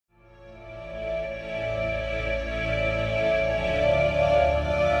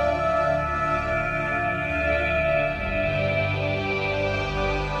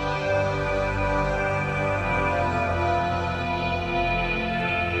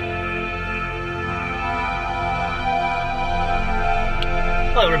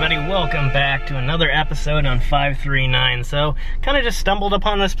Hello everybody, welcome back to another episode on 539. So, kind of just stumbled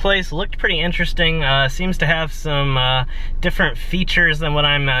upon this place, looked pretty interesting, seems to have some different features than what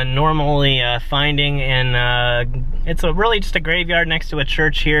I'm normally finding, and it's really just a graveyard next to a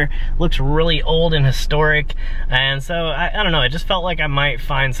church here. Looks really old and historic, and so, I don't know, it just felt like I might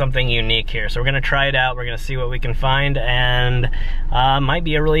find something unique here. So we're gonna try it out, we're gonna see what we can find, and might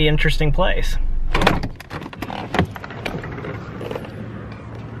be a really interesting place.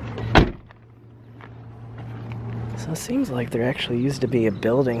 So it seems like there actually used to be a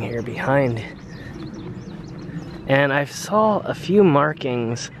building here behind. And I saw a few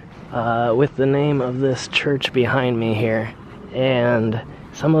markings with the name of this church behind me here. And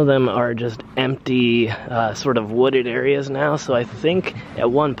some of them are just empty, sort of wooded areas now. So I think at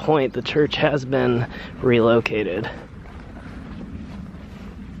one point the church has been relocated.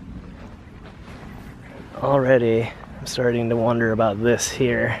 Already, I'm starting to wonder about this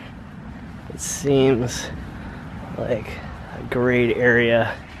here. It seems like a great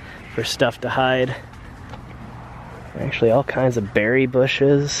area for stuff to hide. Actually, all kinds of berry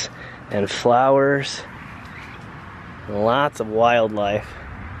bushes and flowers, and lots of wildlife.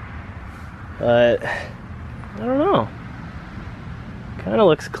 But I don't know. Kind of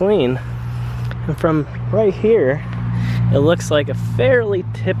looks clean. And from right here, it looks like a fairly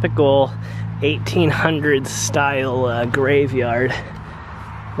typical 1800s style graveyard.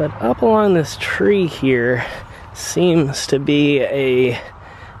 But up along this tree here seems to be a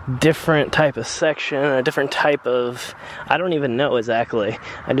different type of section, a different type of, I don't even know exactly.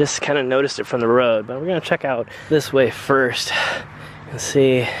 I just kind of noticed it from the road, but we're gonna check out this way first and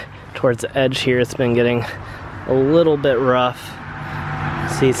see. Towards the edge here, it's been getting a little bit rough.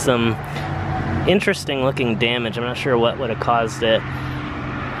 See some interesting looking damage. I'm not sure what would have caused it.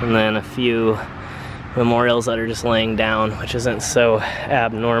 And then a few memorials that are just laying down, which isn't so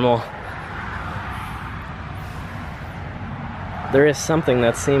abnormal. There is something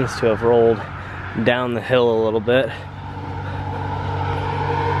that seems to have rolled down the hill a little bit.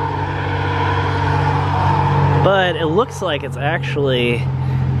 But it looks like it's actually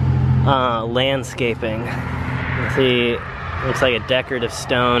landscaping. You see, it looks like a decorative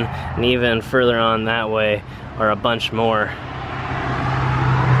stone, and even further on that way are a bunch more.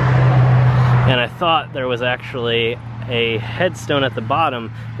 And I thought there was actually a headstone at the bottom,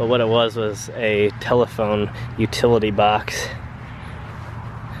 but what it was a telephone utility box.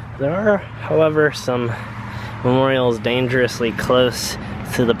 There are, however, some memorials dangerously close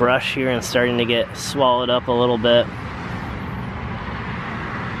to the brush here and starting to get swallowed up a little bit.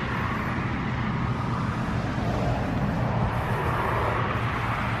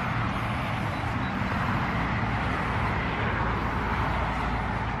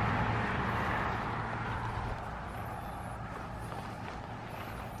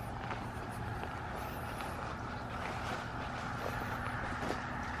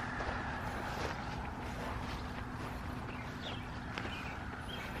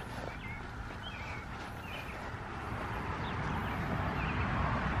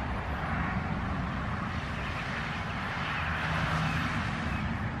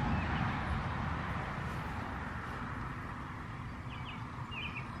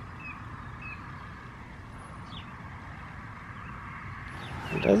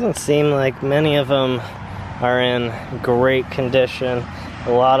 It doesn't seem like many of them are in great condition.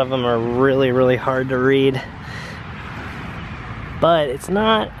 A lot of them are really hard to read. But it's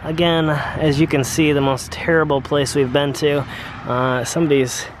not, again, as you can see, the most terrible place we've been to.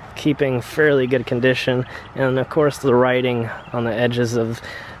 Somebody's keeping fairly good condition. And of course the writing on the edges of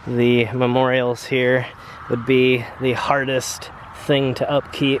the memorials here would be the hardest thing to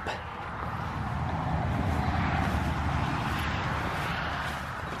upkeep.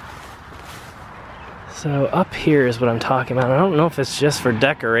 So up here is what I'm talking about. I don't know if it's just for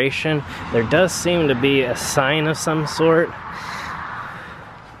decoration. There does seem to be a sign of some sort.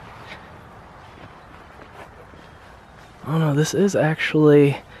 Oh no, this is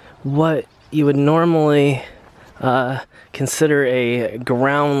actually what you would normally consider a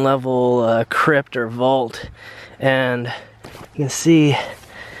ground level crypt or vault. And you can see,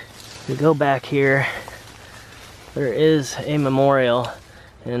 if you go back here, there is a memorial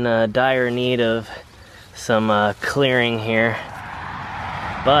in dire need of some clearing here,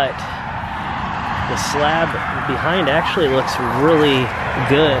 but the slab behind actually looks really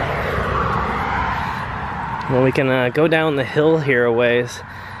good. Well, we can go down the hill here a ways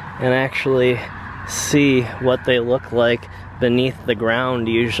and actually see what they look like beneath the ground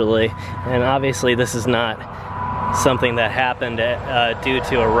usually. And obviously this is not something that happened due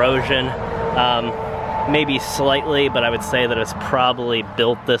to erosion. maybe slightly, but I would say that it's probably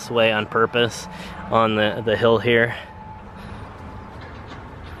built this way on purpose on the hill here.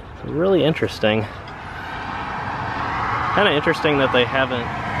 Really interesting. Kind of interesting that they haven't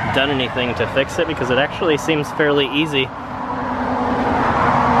done anything to fix it, because it actually seems fairly easy.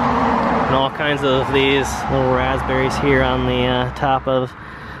 And all kinds of these little raspberries here on the top of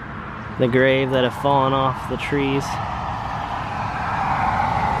the grave that have fallen off the trees.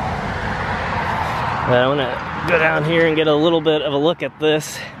 But I want to go down here and get a little bit of a look at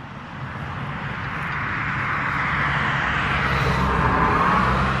this.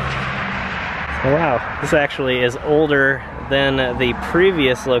 Oh, wow, this actually is older than the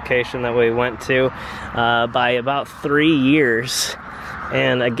previous location that we went to by about 3 years.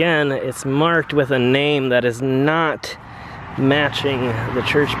 And again, it's marked with a name that is not matching the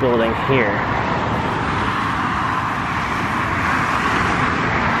church building here.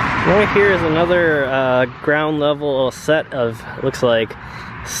 Right here is another ground level set of, looks like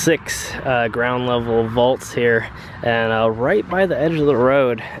 6 ground level vaults here, and right by the edge of the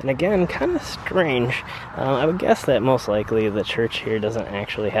road. And again, kind of strange. I would guess that most likely the church here doesn't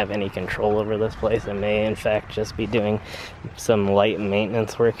actually have any control over this place. It may in fact just be doing some light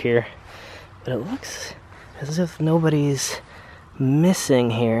maintenance work here. But it looks as if nobody's missing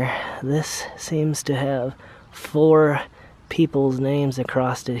here. This seems to have 4 people's names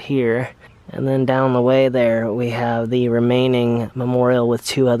across it here. And then down the way there, we have the remaining memorial with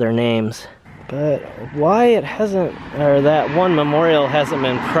 2 other names. But why it hasn't, or that one memorial hasn't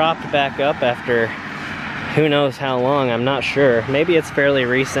been propped back up after who knows how long, I'm not sure. Maybe it's fairly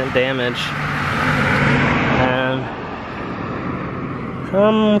recent damage.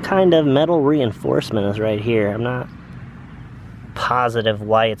 Some kind of metal reinforcement is right here. I'm not positive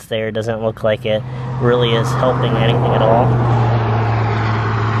why it's there. It doesn't look like it really is helping anything at all.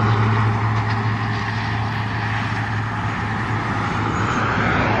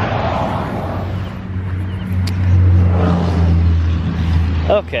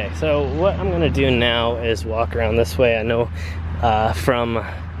 Okay, so what I'm gonna do now is walk around this way. I know from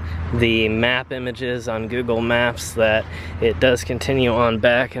the map images on Google Maps that it does continue on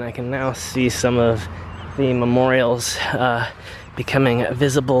back, and I can now see some of the memorials becoming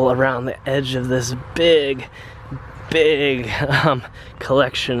visible around the edge of this big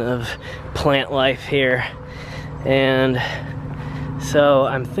collection of plant life here. And so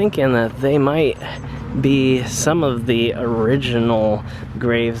I'm thinking that they might be some of the original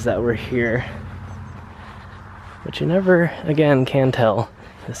graves that were here, but you never again can tell,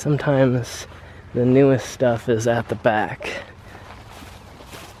 because sometimes the newest stuff is at the back.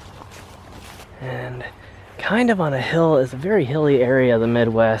 And kind of on a hill, is a very hilly area of the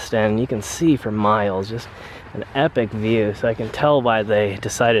Midwest, and you can see for miles, just an epic view. So I can tell why they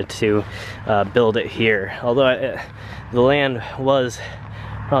decided to build it here, although the land was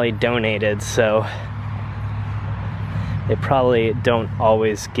probably donated, so they probably don't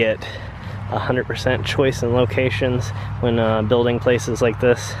always get 100% choice in locations when building places like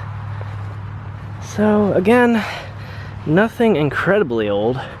this. So again, nothing incredibly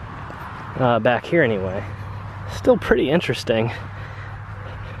old back here anyway. Still pretty interesting.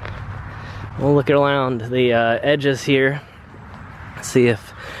 We'll look around the edges here, see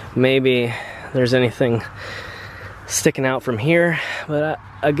if maybe there's anything sticking out from here, but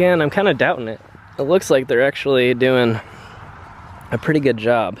again, I'm kind of doubting it. It looks like they're actually doing a pretty good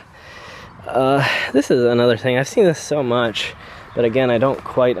job. This is another thing. I've seen this so much, but again, I don't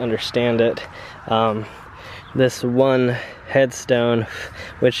quite understand it. This one headstone,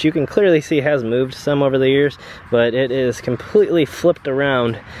 which you can clearly see has moved some over the years, but it is completely flipped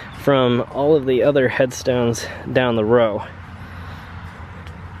around from all of the other headstones down the row.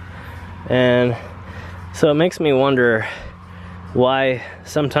 And so it makes me wonder why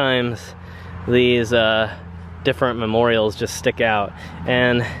sometimes these different memorials just stick out.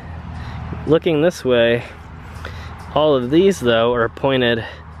 And looking this way, all of these though are pointed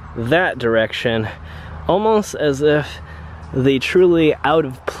that direction, almost as if the truly out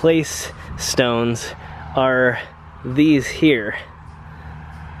of place stones are these here.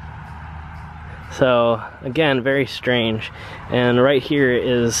 So again, very strange. And right here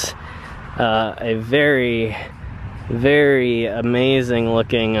is a very amazing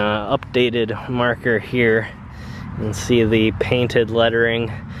looking updated marker here. You can see the painted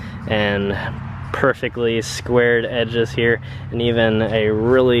lettering and perfectly squared edges here, and even a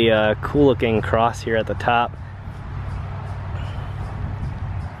really cool looking cross here at the top.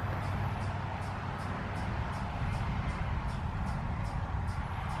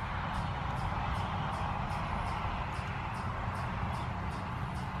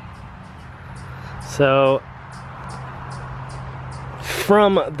 So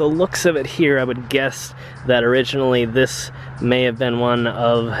from the looks of it here, I would guess that originally this may have been one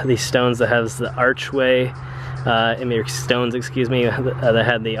of the stones that has the archway, stones, excuse me, that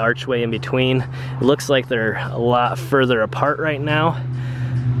had the archway in between. It looks like they're a lot further apart right now,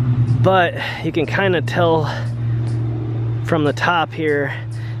 but you can kind of tell from the top here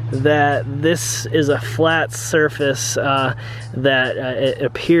that this is a flat surface that it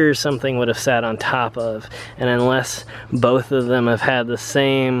appears something would have sat on top of, and unless both of them have had the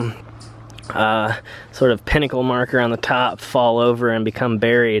same sort of pinnacle marker on the top fall over and become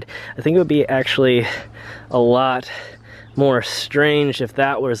buried, I think it would be actually a lot more strange if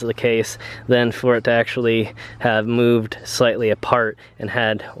that was the case than for it to actually have moved slightly apart and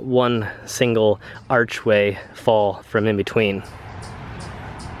had one single archway fall from in between.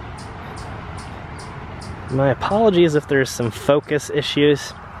 My apologies if there's some focus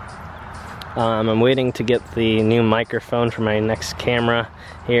issues. I'm waiting to get the new microphone for my next camera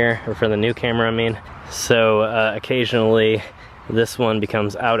here, or for the new camera I mean. So occasionally this one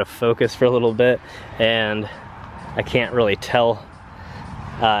becomes out of focus for a little bit and I can't really tell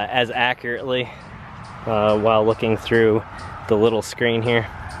as accurately while looking through the little screen here.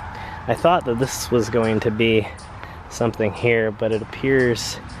 I thought that this was going to be something here, but it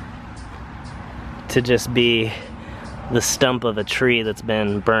appears to just be the stump of a tree that's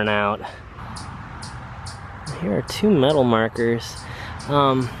been burnt out. Here are two metal markers.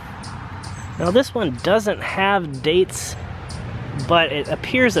 Now this one doesn't have dates, but it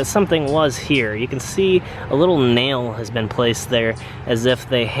appears that something was here. You can see a little nail has been placed there as if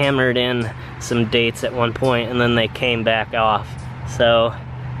they hammered in some dates at one point and then they came back off. So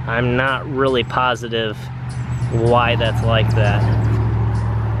I'm not really positive why that's like that.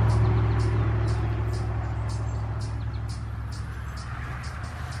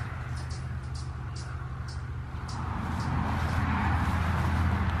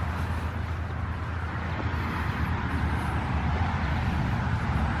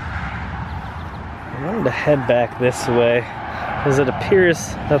 I wanted to head back this way because it appears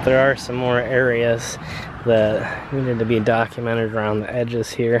that there are some more areas that needed to be documented around the edges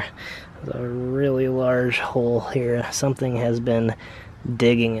here. There's a really large hole here. Something has been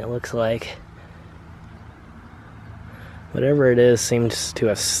digging, it looks like. Whatever it is seems to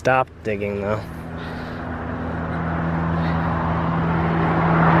have stopped digging though.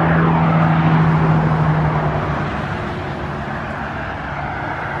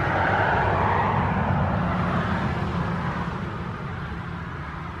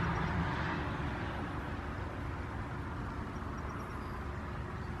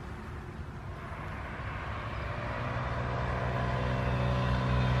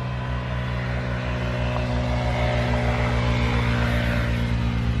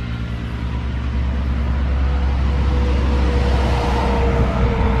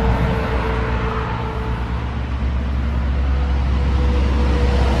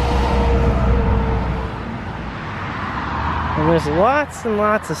 And there's lots and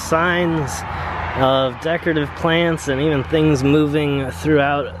lots of signs of decorative plants and even things moving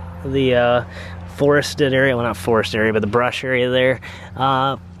throughout the forested area. Well, not forest area, but the brush area there.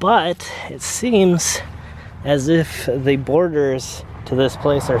 But it seems as if the borders to this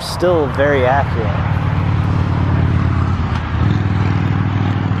place are still very accurate.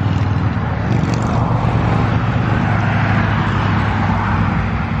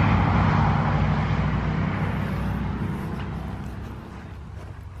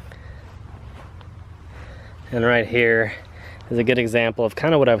 And right here is a good example of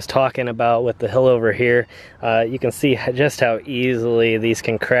kind of what I was talking about with the hill over here. You can see just how easily these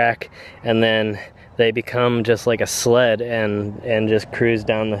can crack, and then they become just like a sled and just cruise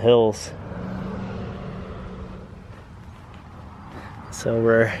down the hills. So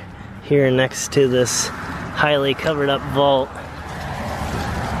we're here next to this highly covered up vault,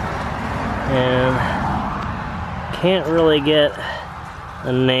 and can't really get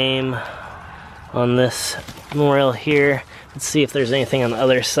a name on this memorial here. Let's see if there's anything on the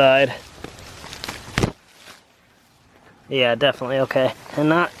other side. Yeah, definitely okay. And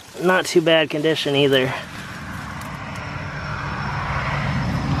not too bad condition either.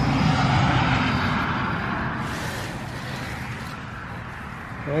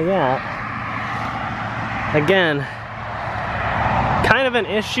 Yeah. Again, kind of an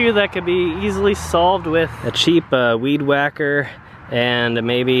issue that could be easily solved with a cheap weed whacker and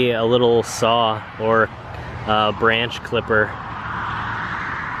maybe a little saw or branch clipper.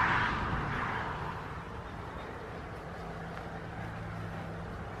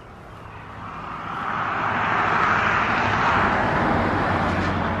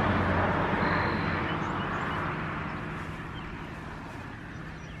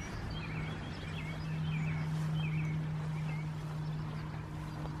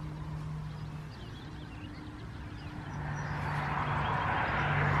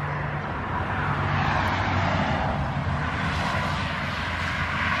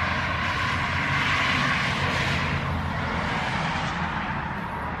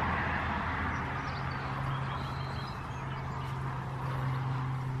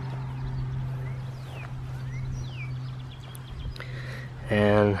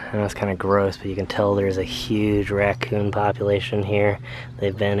 And I know it's kind of gross, but you can tell there's a huge raccoon population here.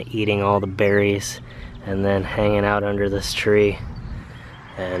 They've been eating all the berries and then hanging out under this tree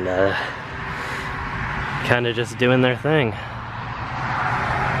and kind of just doing their thing.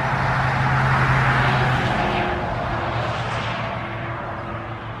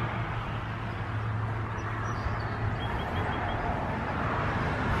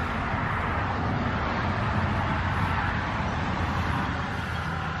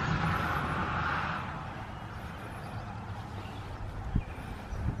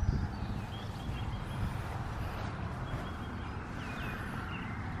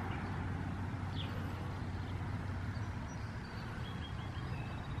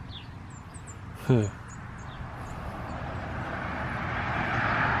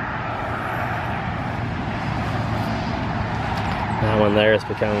 That one there is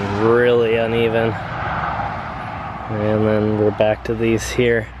becoming really uneven. And then we're back to these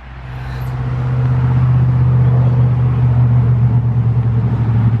here.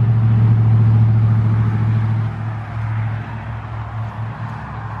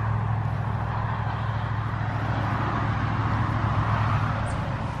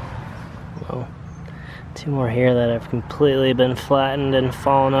 Well, two more here that have completely been flattened and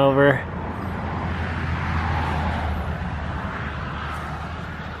fallen over.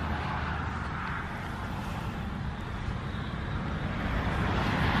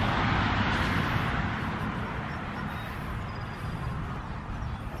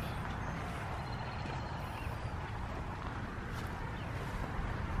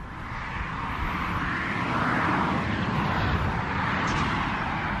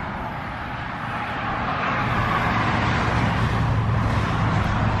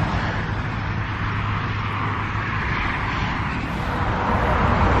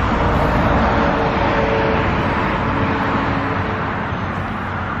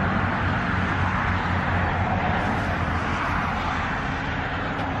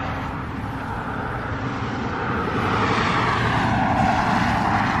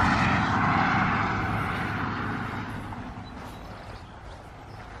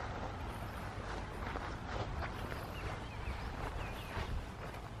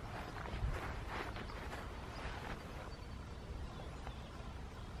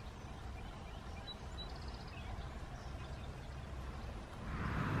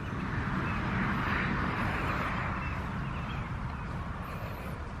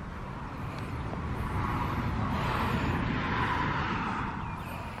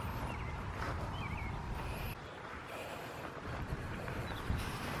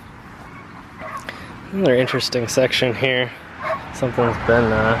 Another interesting section here. Something's been,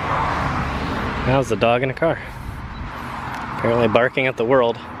 how's the dog in a car? Apparently barking at the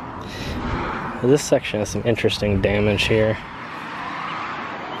world. This section has some interesting damage here.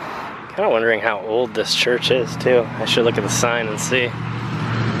 Kind of wondering how old this church is too. I should look at the sign and see.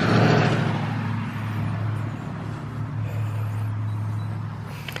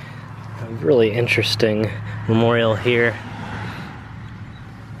 A really interesting memorial here.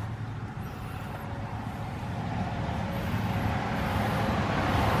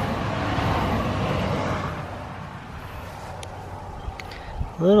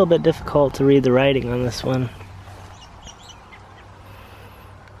 A little bit difficult to read the writing on this one.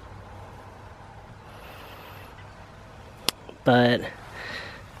 But I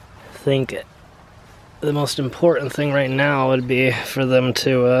think the most important thing right now would be for them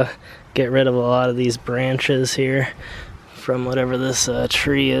to get rid of a lot of these branches here from whatever this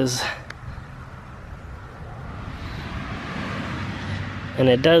tree is. And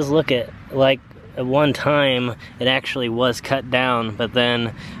it does look like at one time it actually was cut down, but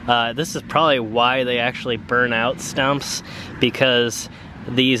then this is probably why they actually burn out stumps, because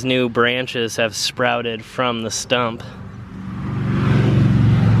these new branches have sprouted from the stump.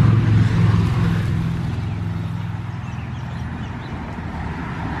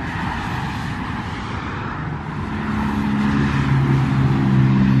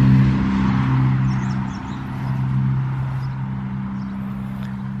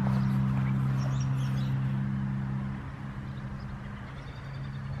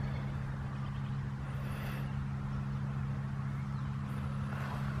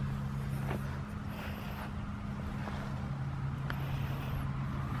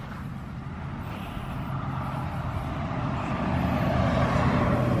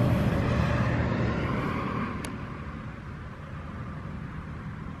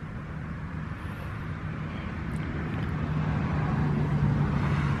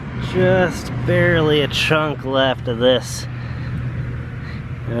 Just barely a chunk left of this.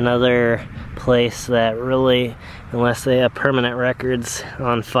 Another place that really, unless they have permanent records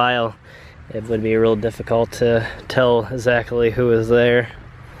on file, it would be real difficult to tell exactly who was there.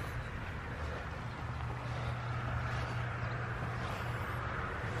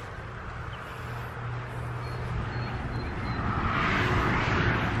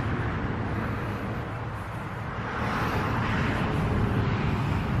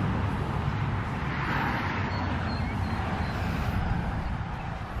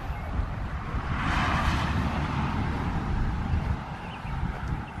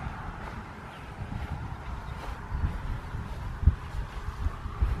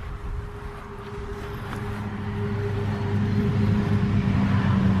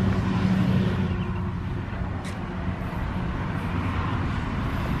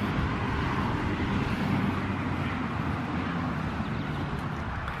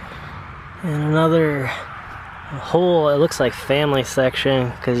 And another whole, it looks like family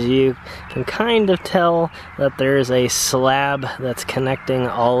section, because you can kind of tell that there's a slab that's connecting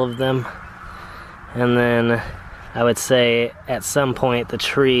all of them. And then I would say at some point the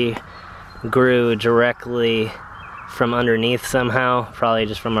tree grew directly from underneath somehow, probably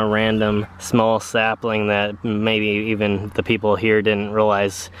just from a random small sapling that maybe even the people here didn't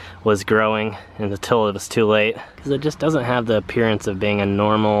realize was growing until it was too late. Because it just doesn't have the appearance of being a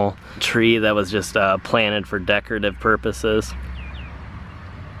normal tree that was just planted for decorative purposes.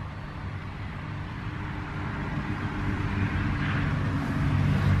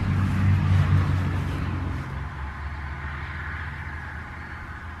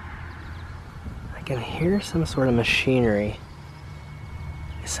 I can hear some sort of machinery.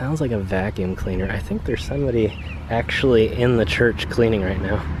 It sounds like a vacuum cleaner. I think there's somebody actually in the church cleaning right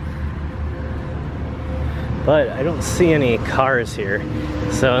now. But I don't see any cars here.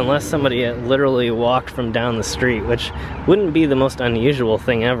 So unless somebody literally walked from down the street, which wouldn't be the most unusual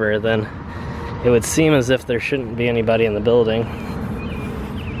thing ever, then it would seem as if there shouldn't be anybody in the building.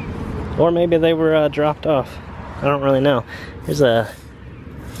 Or maybe they were dropped off. I don't really know. There's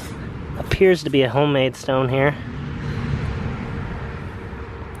appears to be a homemade stone here.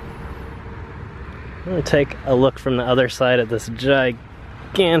 I'm going to take a look from the other side at this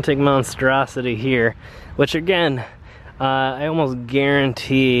gigantic monstrosity here, which again, I almost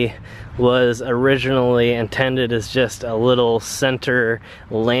guarantee was originally intended as just a little center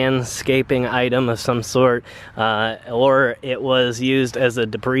landscaping item of some sort, or it was used as a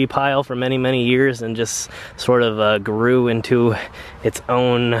debris pile for many, many years and just sort of grew into its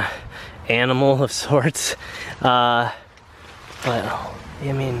own animal of sorts. But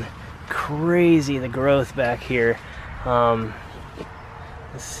I mean, crazy the growth back here.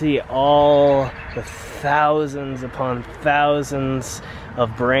 See all the thousands upon thousands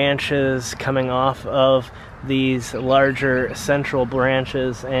of branches coming off of these larger central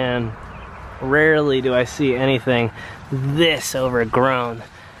branches, and rarely do I see anything this overgrown.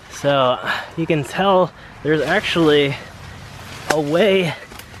 So you can tell there's actually a way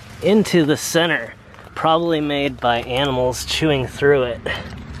into the center, probably made by animals chewing through it.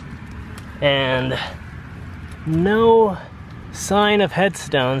 And no sign of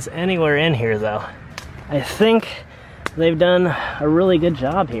headstones anywhere in here though. I think they've done a really good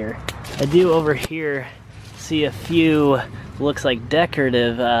job here. I do over here see a few, looks like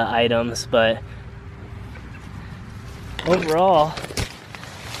decorative items, but overall,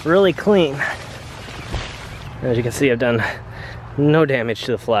 really clean. As you can see, I've done no damage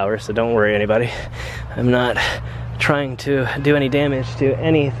to the flowers, so don't worry anybody. I'm not trying to do any damage to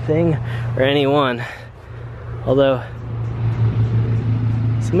anything or anyone. Although,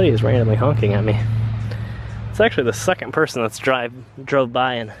 somebody is randomly honking at me. It's actually the second person that's drove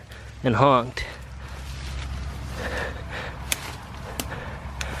by and honked.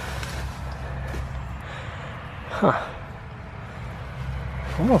 Huh.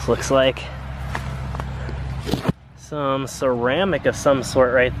 Almost looks like some ceramic of some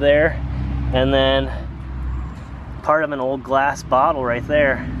sort right there, and then part of an old glass bottle right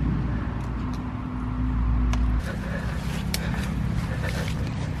there.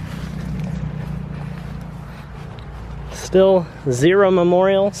 Still 0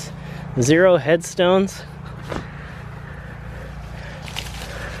 memorials, 0 headstones.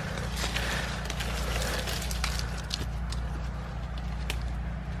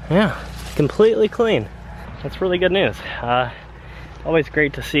 Yeah, completely clean. That's really good news. Always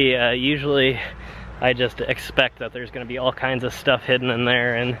great to see. Usually I just expect that there's going to be all kinds of stuff hidden in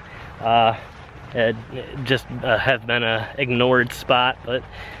there, and it just have been a ignored spot, but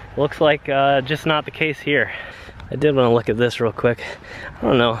looks like just not the case here. I did want to look at this real quick. I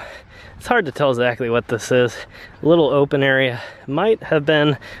don't know. It's hard to tell exactly what this is. A little open area. Might have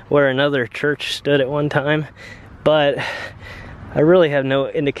been where another church stood at one time, but I really have no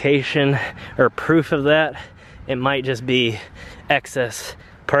indication or proof of that. It might just be excess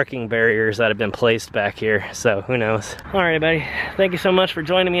parking barriers that have been placed back here, so who knows. All right, buddy, thank you so much for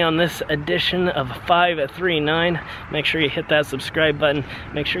joining me on this edition of 539. Make sure you hit that subscribe button.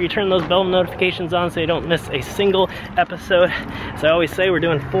 Make sure you turn those bell notifications on so you don't miss a single episode. As I always say, we're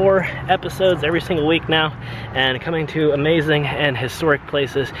doing 4 episodes every single week now, and coming to amazing and historic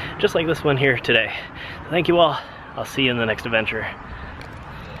places just like this one here today. Thank you all. I'll see you in the next adventure.